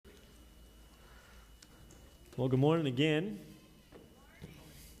Well, good morning again.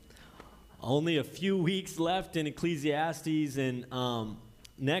 Only a few weeks left in Ecclesiastes, and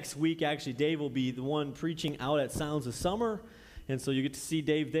next week, actually, Dave will be the one preaching out at Sounds of Summer, and so you get to see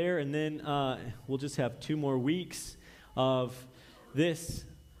Dave there, and then we'll just have 2 more weeks of this,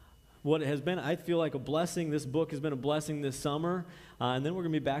 what has been, I feel like, a blessing. This book has been a blessing this summer, and then we're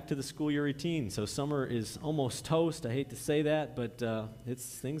going to be back to the school year routine, so summer is almost toast. I hate to say that, but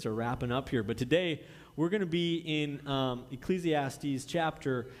things are wrapping up here. But today, we're going to be in Ecclesiastes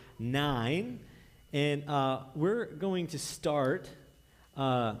chapter 9, and we're going to start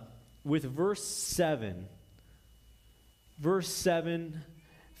with verse 7. Verse 7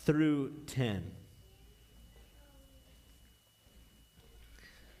 through 10.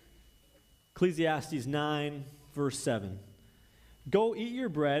 Ecclesiastes 9, verse 7. Go eat your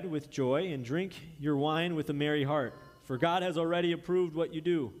bread with joy and drink your wine with a merry heart, for God has already approved what you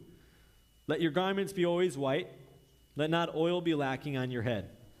do. Let your garments be always white. Let not oil be lacking on your head.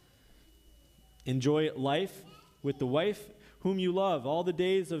 Enjoy life with the wife whom you love all the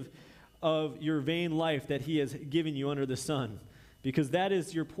days of your vain life that he has given you under the sun, because that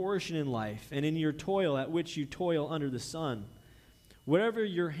is your portion in life and in your toil at which you toil under the sun. Whatever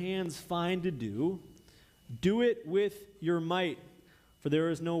your hands find to do, do it with your might, for there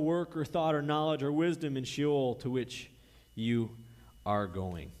is no work or thought or knowledge or wisdom in Sheol to which you are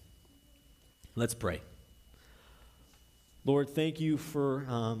going. Let's pray. Lord, thank you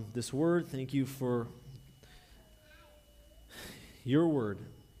for this word. Thank you for your word.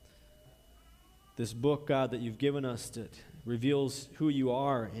 This book, God, that you've given us that reveals who you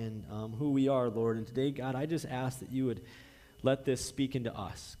are and who we are, Lord. And today, God, I just ask that you would let this speak into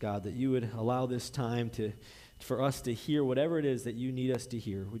us, God, that you would allow this time for us to hear whatever it is that you need us to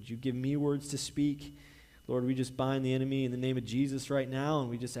hear. Would you give me words to speak? Lord, we just bind the enemy in the name of Jesus right now, and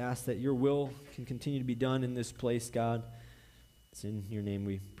we just ask that your will can continue to be done in this place, God. It's in your name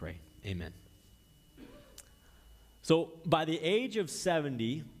we pray. Amen. So by the age of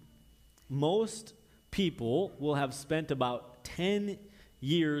 70, most people will have spent about 10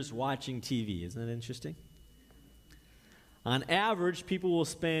 years watching TV. Isn't that interesting? On average, people will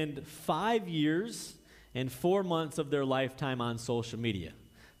spend 5 years and 4 months of their lifetime on social media.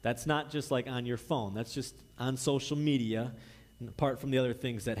 That's not just like on your phone. That's just on social media, apart from the other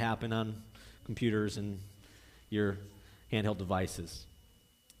things that happen on computers and your handheld devices.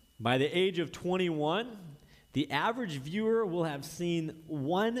 By the age of 21, the average viewer will have seen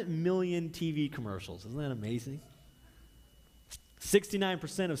 1 million TV commercials. Isn't that amazing?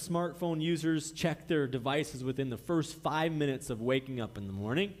 69% of smartphone users check their devices within the first 5 minutes of waking up in the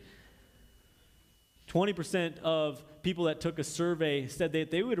morning. 20% of people that took a survey said that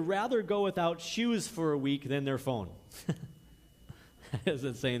they would rather go without shoes for a week than their phone. Is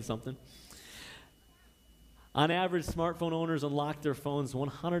that saying something? On average, smartphone owners unlock their phones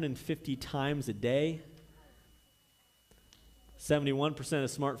 150 times a day. 71%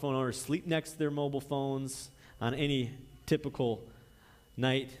 of smartphone owners sleep next to their mobile phones on any typical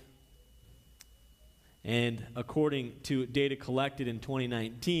night. And according to data collected in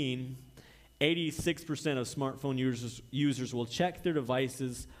 2019, 86% of smartphone users will check their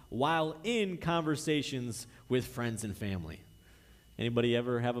devices while in conversations with friends and family. Anybody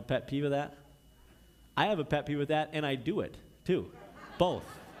ever have a pet peeve of that? I have a pet peeve with that, and I do it, too. Both.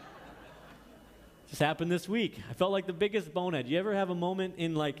 Just happened this week. I felt like the biggest bonehead. You ever have a moment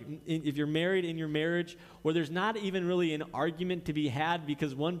if you're married in your marriage where there's not even really an argument to be had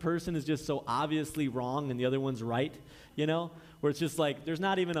because one person is just so obviously wrong and the other one's right, Where it's just like there's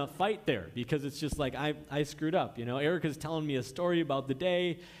not even a fight there because it's just like I screwed up, Erica's telling me a story about the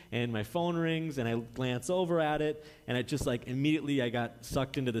day and my phone rings and I glance over at it and it just like immediately I got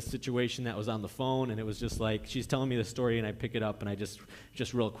sucked into the situation that was on the phone and it was just like she's telling me the story and I pick it up and I just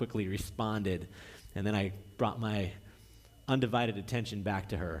real quickly responded. And then I brought my undivided attention back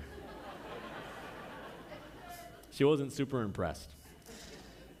to her. She wasn't super impressed.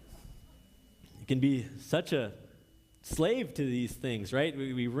 You can be such a slave to these things, right?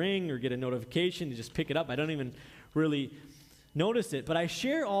 We ring or get a notification, you just pick it up. I don't even really notice it. But I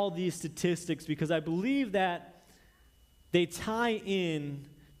share all these statistics because I believe that they tie in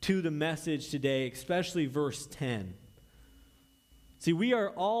to the message today, especially verse 10. See, we are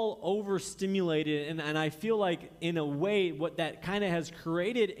all overstimulated, and I feel like in a way what that kind of has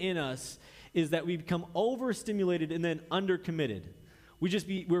created in us is that we become overstimulated and then undercommitted.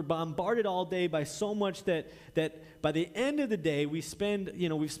 We're bombarded all day by so much that by the end of the day we've spent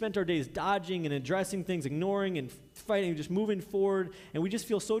our days dodging and addressing things, ignoring and fighting, just moving forward, and we just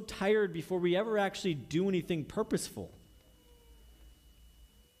feel so tired before we ever actually do anything purposeful.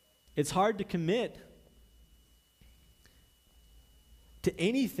 It's hard to commit to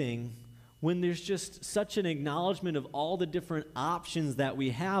anything when there's just such an acknowledgement of all the different options that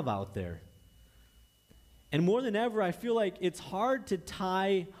we have out there. And more than ever, I feel like it's hard to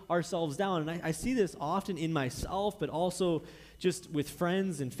tie ourselves down. And I see this often in myself, but also just with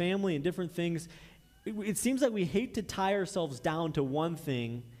friends and family and different things. It seems like we hate to tie ourselves down to one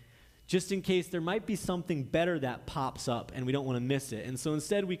thing just in case there might be something better that pops up and we don't want to miss it. And so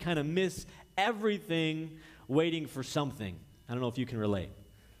instead we kind of miss everything waiting for something. I don't know if you can relate.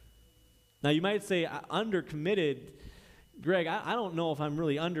 Now you might say, undercommitted. Greg, I don't know if I'm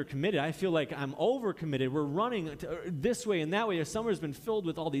really undercommitted. I feel like I'm overcommitted. We're running this way and that way. The summer's been filled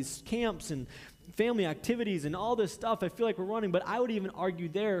with all these camps and family activities and all this stuff. I feel like we're running, but I would even argue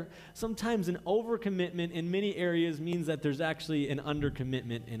there, sometimes an overcommitment in many areas means that there's actually an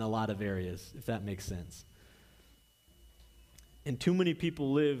undercommitment in a lot of areas, if that makes sense. And too many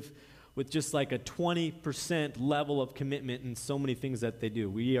people live with just like a 20% level of commitment in so many things that they do.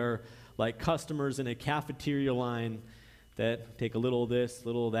 We are like customers in a cafeteria line that take a little of this,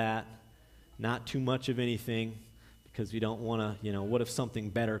 little of that, not too much of anything, because we don't want to, what if something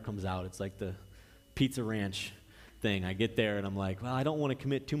better comes out? It's like the Pizza Ranch thing. I get there and I'm like, well, I don't want to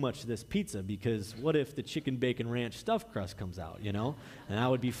commit too much to this pizza, because what if the chicken bacon ranch stuffed crust comes out, And I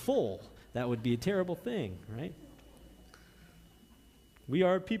would be full. That would be a terrible thing, right? We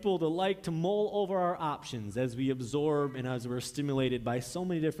are people that like to mull over our options as we absorb and as we're stimulated by so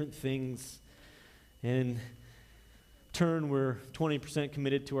many different things. And turn, we're 20%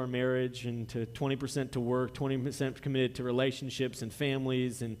 committed to our marriage, and to 20% to work, 20% committed to relationships and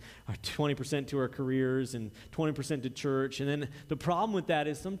families, and 20% to our careers, and 20% to church. And then the problem with that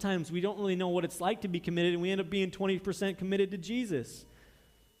is sometimes we don't really know what it's like to be committed, and we end up being 20% committed to Jesus.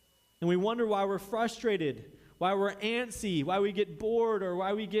 And we wonder why we're frustrated, why we're antsy, why we get bored, or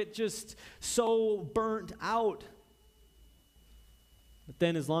why we get just so burnt out. But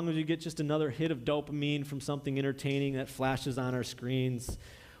then as long as we get just another hit of dopamine from something entertaining that flashes on our screens,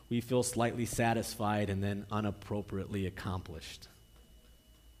 we feel slightly satisfied and then unappropriately accomplished.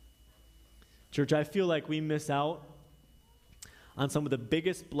 Church, I feel like we miss out on some of the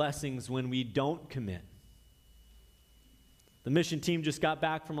biggest blessings when we don't commit. The mission team just got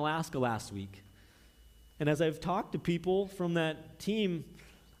back from Alaska last week. And as I've talked to people from that team,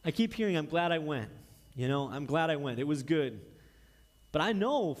 I keep hearing, I'm glad I went. I'm glad I went. It was good. But I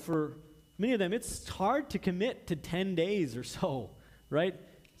know for many of them, it's hard to commit to 10 days or so, right?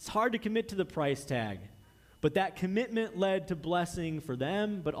 It's hard to commit to the price tag. But that commitment led to blessing for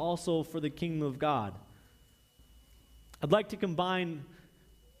them, but also for the kingdom of God. I'd like to combine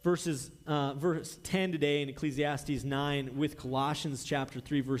verse 10 today in Ecclesiastes 9 with Colossians chapter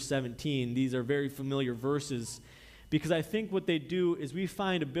 3, verse 17. These are very familiar verses because I think what they do is we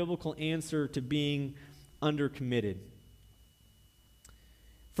find a biblical answer to being undercommitted.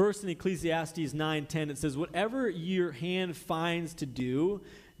 First, in Ecclesiastes 9:10, it says, whatever your hand finds to do,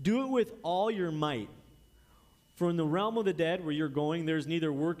 do it with all your might. For in the realm of the dead where you're going, there's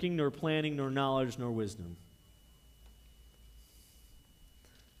neither working nor planning nor knowledge nor wisdom.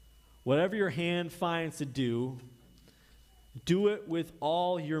 Whatever your hand finds to do it with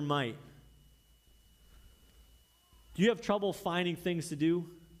all your might. Do you have trouble finding things to do?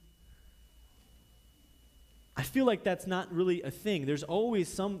 I feel like that's not really a thing. There's always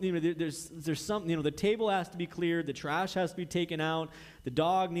some, there's something, the table has to be cleared, the trash has to be taken out, the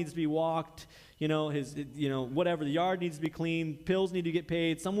dog needs to be walked, whatever, the yard needs to be cleaned, bills need to get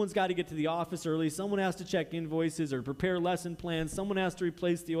paid, someone's got to get to the office early, someone has to check invoices or prepare lesson plans, someone has to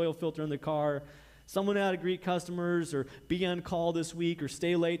replace the oil filter in the car, someone had to greet customers or be on call this week or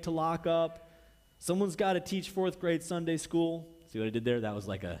stay late to lock up, someone's got to teach 4th grade Sunday school. See what I did there? That was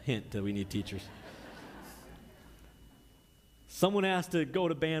like a hint that we need teachers. Someone has to go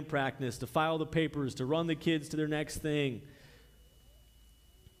to band practice, to file the papers, to run the kids to their next thing.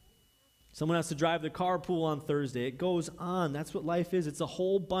 Someone has to drive the carpool on Thursday. It goes on. That's what life is. It's a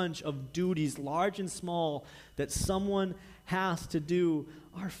whole bunch of duties, large and small, that someone has to do.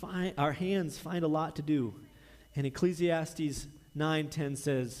 Our hands find a lot to do. And Ecclesiastes 9:10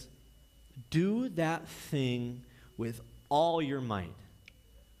 says, do that thing with all your might.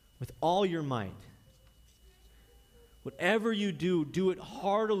 With all your might. Whatever you do, do it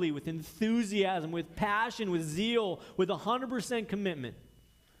heartily, with enthusiasm, with passion, with zeal, with 100% commitment.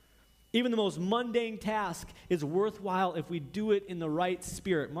 Even the most mundane task is worthwhile if we do it in the right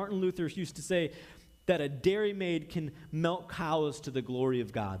spirit. Martin Luther used to say that a dairymaid can milk cows to the glory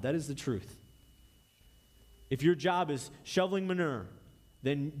of God. That is the truth. If your job is shoveling manure,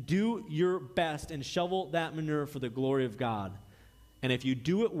 then do your best and shovel that manure for the glory of God. And if you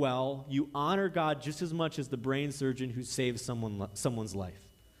do it well, you honor God just as much as the brain surgeon who saves someone's life.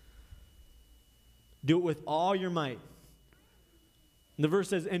 Do it with all your might. And the verse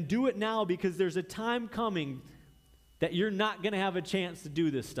says, and do it now because there's a time coming that you're not going to have a chance to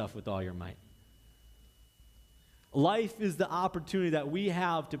do this stuff with all your might. Life is the opportunity that we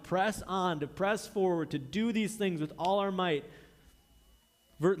have to press on, to press forward, to do these things with all our might.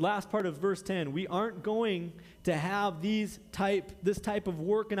 Last part of verse 10, we aren't going to have this type of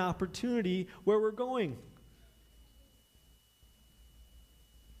work and opportunity where we're going.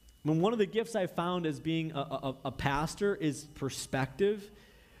 One of the gifts I found as being a pastor is perspective.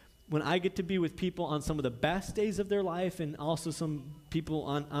 When I get to be with people on some of the best days of their life and also some people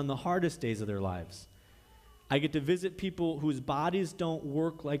on the hardest days of their lives. I get to visit people whose bodies don't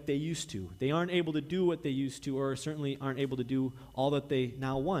work like they used to. They aren't able to do what they used to, or certainly aren't able to do all that they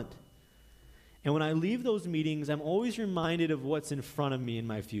now want. And when I leave those meetings, I'm always reminded of what's in front of me in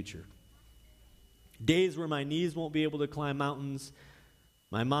my future. Days where my knees won't be able to climb mountains,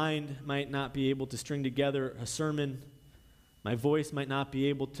 my mind might not be able to string together a sermon, my voice might not be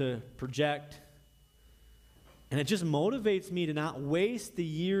able to project. And it just motivates me to not waste the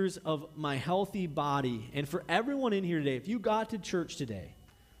years of my healthy body. And for everyone in here today, if you got to church today,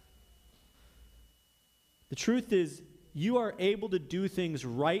 the truth is you are able to do things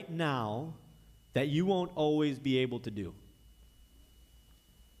right now that you won't always be able to do.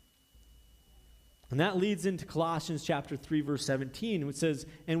 And that leads into Colossians chapter 3, verse 17, which says,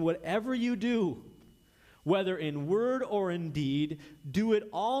 and whatever you do, whether in word or in deed, do it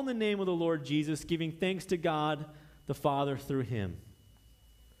all in the name of the Lord Jesus, giving thanks to God the Father through him.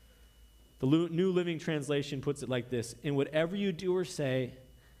 The New Living Translation puts it like this, and whatever you do or say,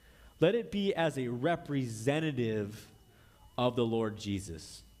 let it be as a representative of the Lord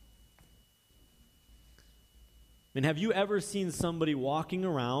Jesus. And have you ever seen somebody walking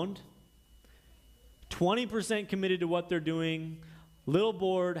around, 20% committed to what they're doing, little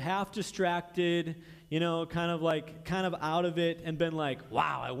bored, half distracted, kind of out of it, and been like,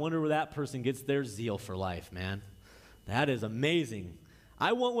 wow, I wonder where that person gets their zeal for life, man. That is amazing.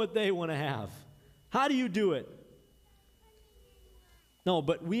 I want what they want to have. How do you do it? No,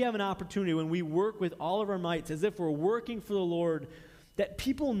 but we have an opportunity when we work with all of our mights, as if we're working for the Lord, that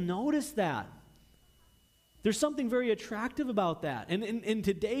people notice that. There's something very attractive about that. And in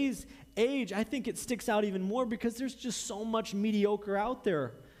today's age, I think it sticks out even more because there's just so much mediocre out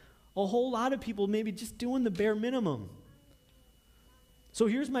there. A whole lot of people maybe just doing the bare minimum. So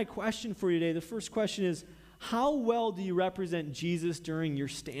here's my question for you today. The first question is, how well do you represent Jesus during your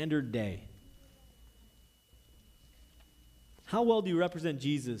standard day? How well do you represent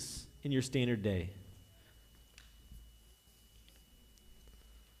Jesus in your standard day?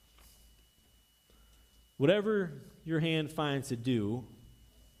 Whatever your hand finds to do,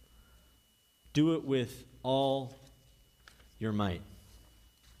 do it with all your might.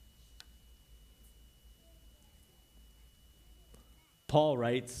 Paul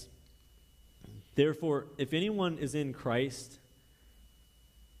writes, therefore, if anyone is in Christ,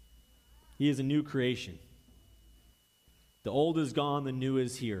 he is a new creation. The old is gone, the new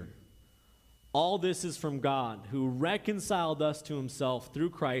is here. All this is from God, who reconciled us to himself through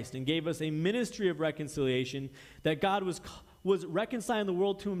Christ and gave us a ministry of reconciliation, that God was reconciling the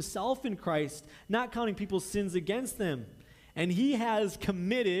world to himself in Christ, not counting people's sins against them. And he has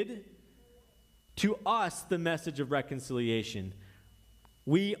committed to us the message of reconciliation.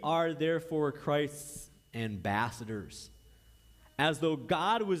 We are therefore Christ's ambassadors, as though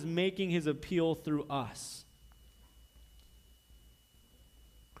God was making his appeal through us.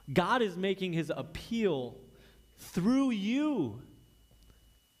 God is making his appeal through you.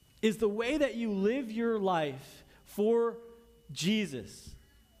 Is the way that you live your life for Jesus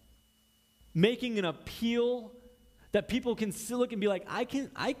making an appeal that people can still look and be like, I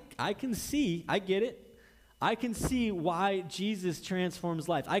can see, I get it. I can see why Jesus transforms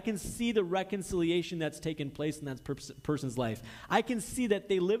life. I can see the reconciliation that's taken place in that person's life. I can see that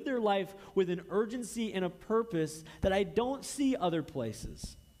they live their life with an urgency and a purpose that I don't see other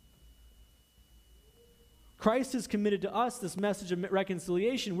places. Christ has committed to us this message of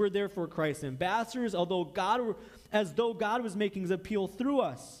reconciliation. We're therefore Christ's ambassadors, as though God was making his appeal through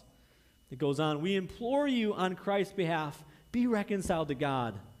us. It goes on, we implore you on Christ's behalf, be reconciled to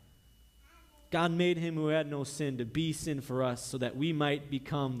God. God made him who had no sin to be sin for us so that we might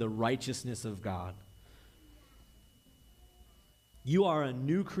become the righteousness of God. You are a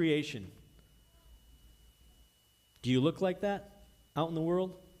new creation. Do you look like that out in the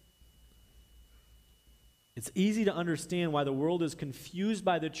world? It's easy to understand why the world is confused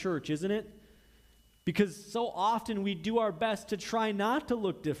by the church, isn't it? Because so often we do our best to try not to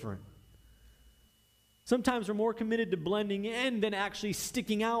look different. Sometimes we're more committed to blending in than actually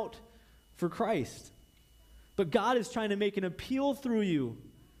sticking out for Christ. But God is trying to make an appeal through you,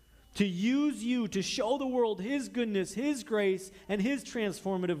 to use you to show the world His goodness, His grace, and His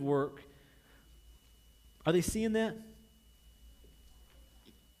transformative work. Are they seeing that?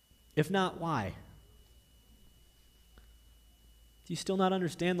 If not, why? Do you still not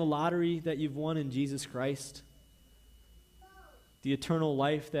understand the lottery that you've won in Jesus Christ? The eternal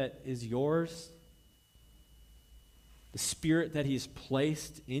life that is yours? The Spirit that He's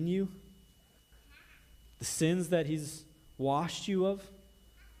placed in you? The sins that He's washed you of?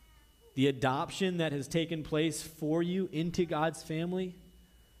 The adoption that has taken place for you into God's family?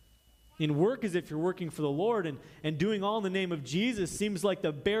 In work as if you're working for the Lord, and doing all in the name of Jesus seems like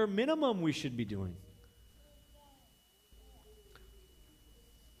the bare minimum we should be doing.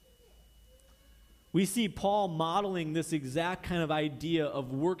 We see Paul modeling this exact kind of idea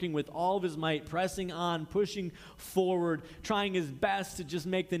of working with all of his might, pressing on, pushing forward, trying his best to just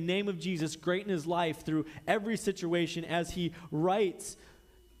make the name of Jesus great in his life through every situation, as he writes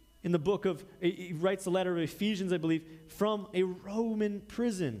in the book of, he writes the letter of Ephesians, I believe, from a Roman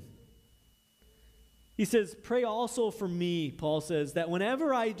prison. He says, "Pray also for me," Paul says, "that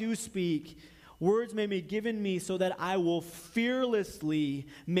whenever I do speak, words may be given me so that I will fearlessly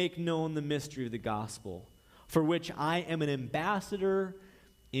make known the mystery of the gospel, for which I am an ambassador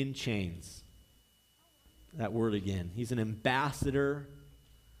in chains." That word again. He's an ambassador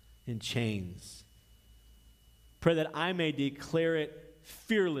in chains. Pray that I may declare it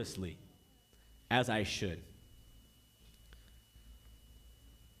fearlessly, as I should.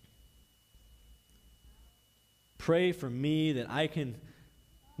 Pray for me that I can,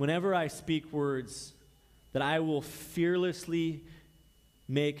 whenever I speak words, that I will fearlessly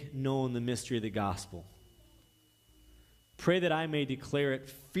make known the mystery of the gospel. Pray that I may declare it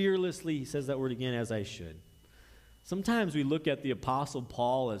fearlessly, he says that word again, as I should. Sometimes we look at the Apostle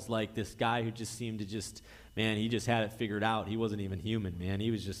Paul as like this guy who just seemed to man, he just had it figured out. He wasn't even human, man. He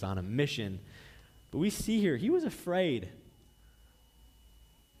was just on a mission. But we see here, he was afraid.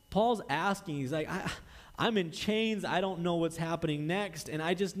 Paul's asking, he's like, I'm in chains. I don't know what's happening next, and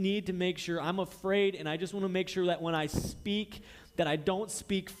I just need to make sure. I'm afraid, and I just want to make sure that when I speak, that I don't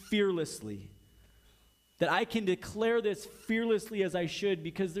speak fearlessly, that I can declare this fearlessly as I should,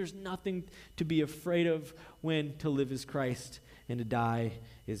 because there's nothing to be afraid of when to live is Christ and to die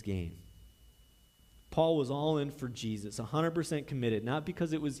is gain. Paul was all in for Jesus, 100% committed, not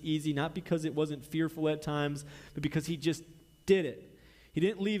because it was easy, not because it wasn't fearful at times, but because he just did it. He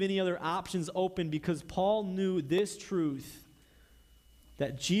didn't leave any other options open, because Paul knew this truth,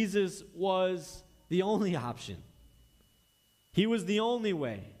 that Jesus was the only option. He was the only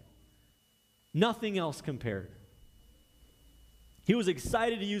way. Nothing else compared. He was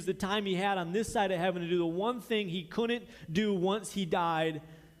excited to use the time he had on this side of heaven to do the one thing he couldn't do once he died.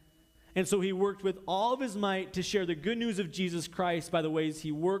 And so he worked with all of his might to share the good news of Jesus Christ by the ways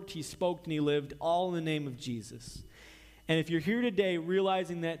he worked, he spoke, and he lived, all in the name of Jesus. And if you're here today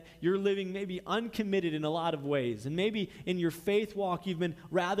realizing that you're living maybe uncommitted in a lot of ways, and maybe in your faith walk you've been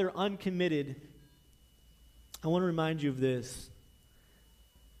rather uncommitted, I want to remind you of this,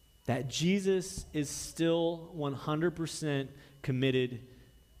 that Jesus is still 100% committed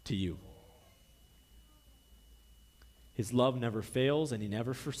to you. His love never fails and he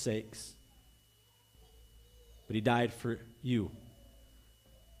never forsakes. But he died for you.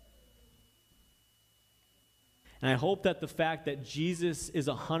 And I hope that the fact that Jesus is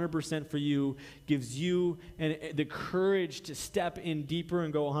 100% for you gives you the courage to step in deeper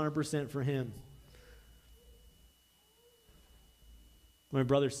and go 100% for him. When my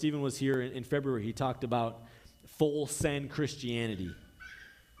brother Stephen was here in February, he talked about full send Christianity.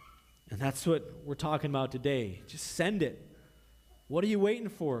 And that's what we're talking about today. Just send it. What are you waiting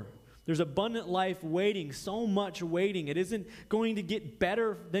for? There's abundant life waiting, so much waiting. It isn't going to get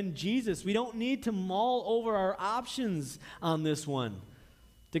better than Jesus. We don't need to mull over our options on this one.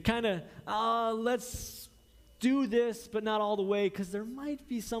 To kind of, let's do this, but not all the way, because there might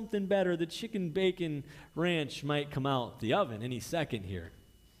be something better. The chicken bacon ranch might come out the oven any second here.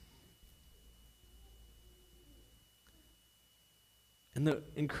 And the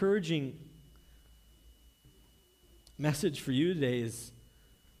encouraging message for you today is,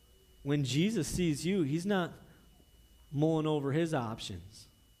 when Jesus sees you, he's not mulling over his options.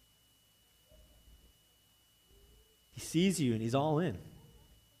 He sees you and he's all in.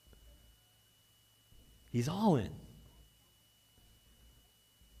 He's all in.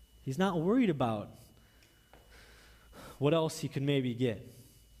 He's not worried about what else he could maybe get.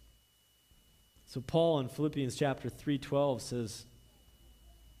 So Paul in Philippians chapter 3:12 says,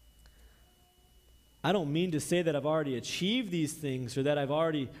 I don't mean to say that I've already achieved these things or that I've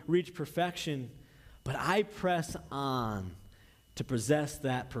already reached perfection, but I press on to possess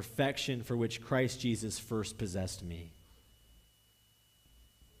that perfection for which Christ Jesus first possessed me.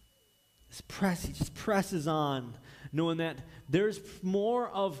 He just presses on, knowing that there's more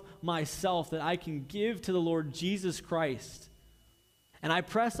of myself that I can give to the Lord Jesus Christ. And I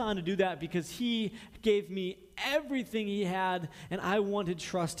press on to do that because he gave me everything he had, and I want to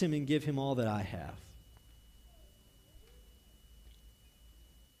trust him and give him all that I have.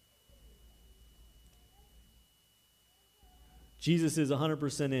 Jesus is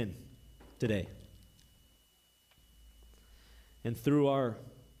 100% in today. And through our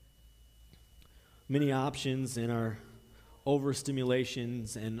many options and our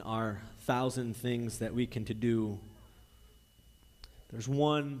overstimulations and our 1,000 things that we can to do, there's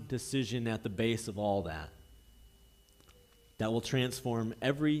one decision at the base of all that that will transform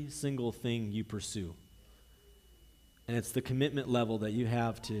every single thing you pursue. And it's the commitment level that you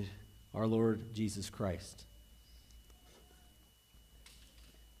have to our Lord Jesus Christ.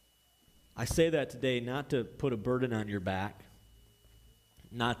 I say that today not to put a burden on your back,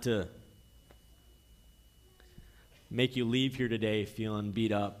 not to make you leave here today feeling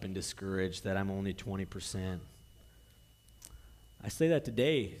beat up and discouraged that I'm only 20%. I say that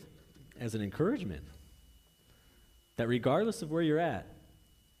today as an encouragement that regardless of where you're at,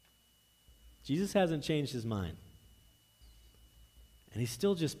 Jesus hasn't changed his mind. And he's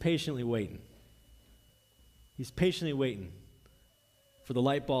still just patiently waiting. He's patiently waiting for the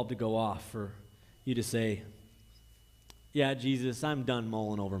light bulb to go off, for you to say, yeah, Jesus, I'm done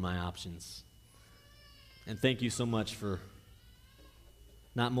mulling over my options. And thank you so much for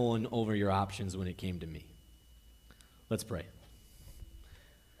not mulling over your options when it came to me. Let's pray.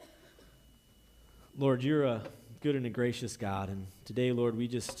 Lord, you're a good and a gracious God, and today, Lord, we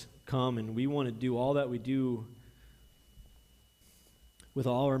just come and we want to do all that we do with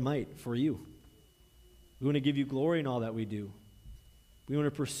all our might for you. We want to give you glory in all that we do. We want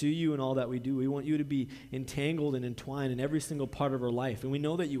to pursue you in all that we do. We want you to be entangled and entwined in every single part of our life. And we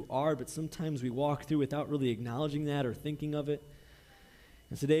know that you are, but sometimes we walk through without really acknowledging that or thinking of it.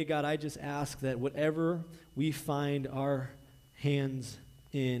 And today, God, I just ask that whatever we find our hands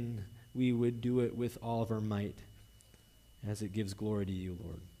in, we would do it with all of our might as it gives glory to you,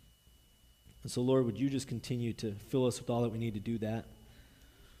 Lord. And so, Lord, would you just continue to fill us with all that we need to do that?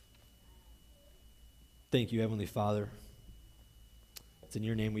 Thank you, Heavenly Father. It's in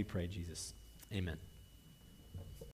your name we pray, Jesus. Amen.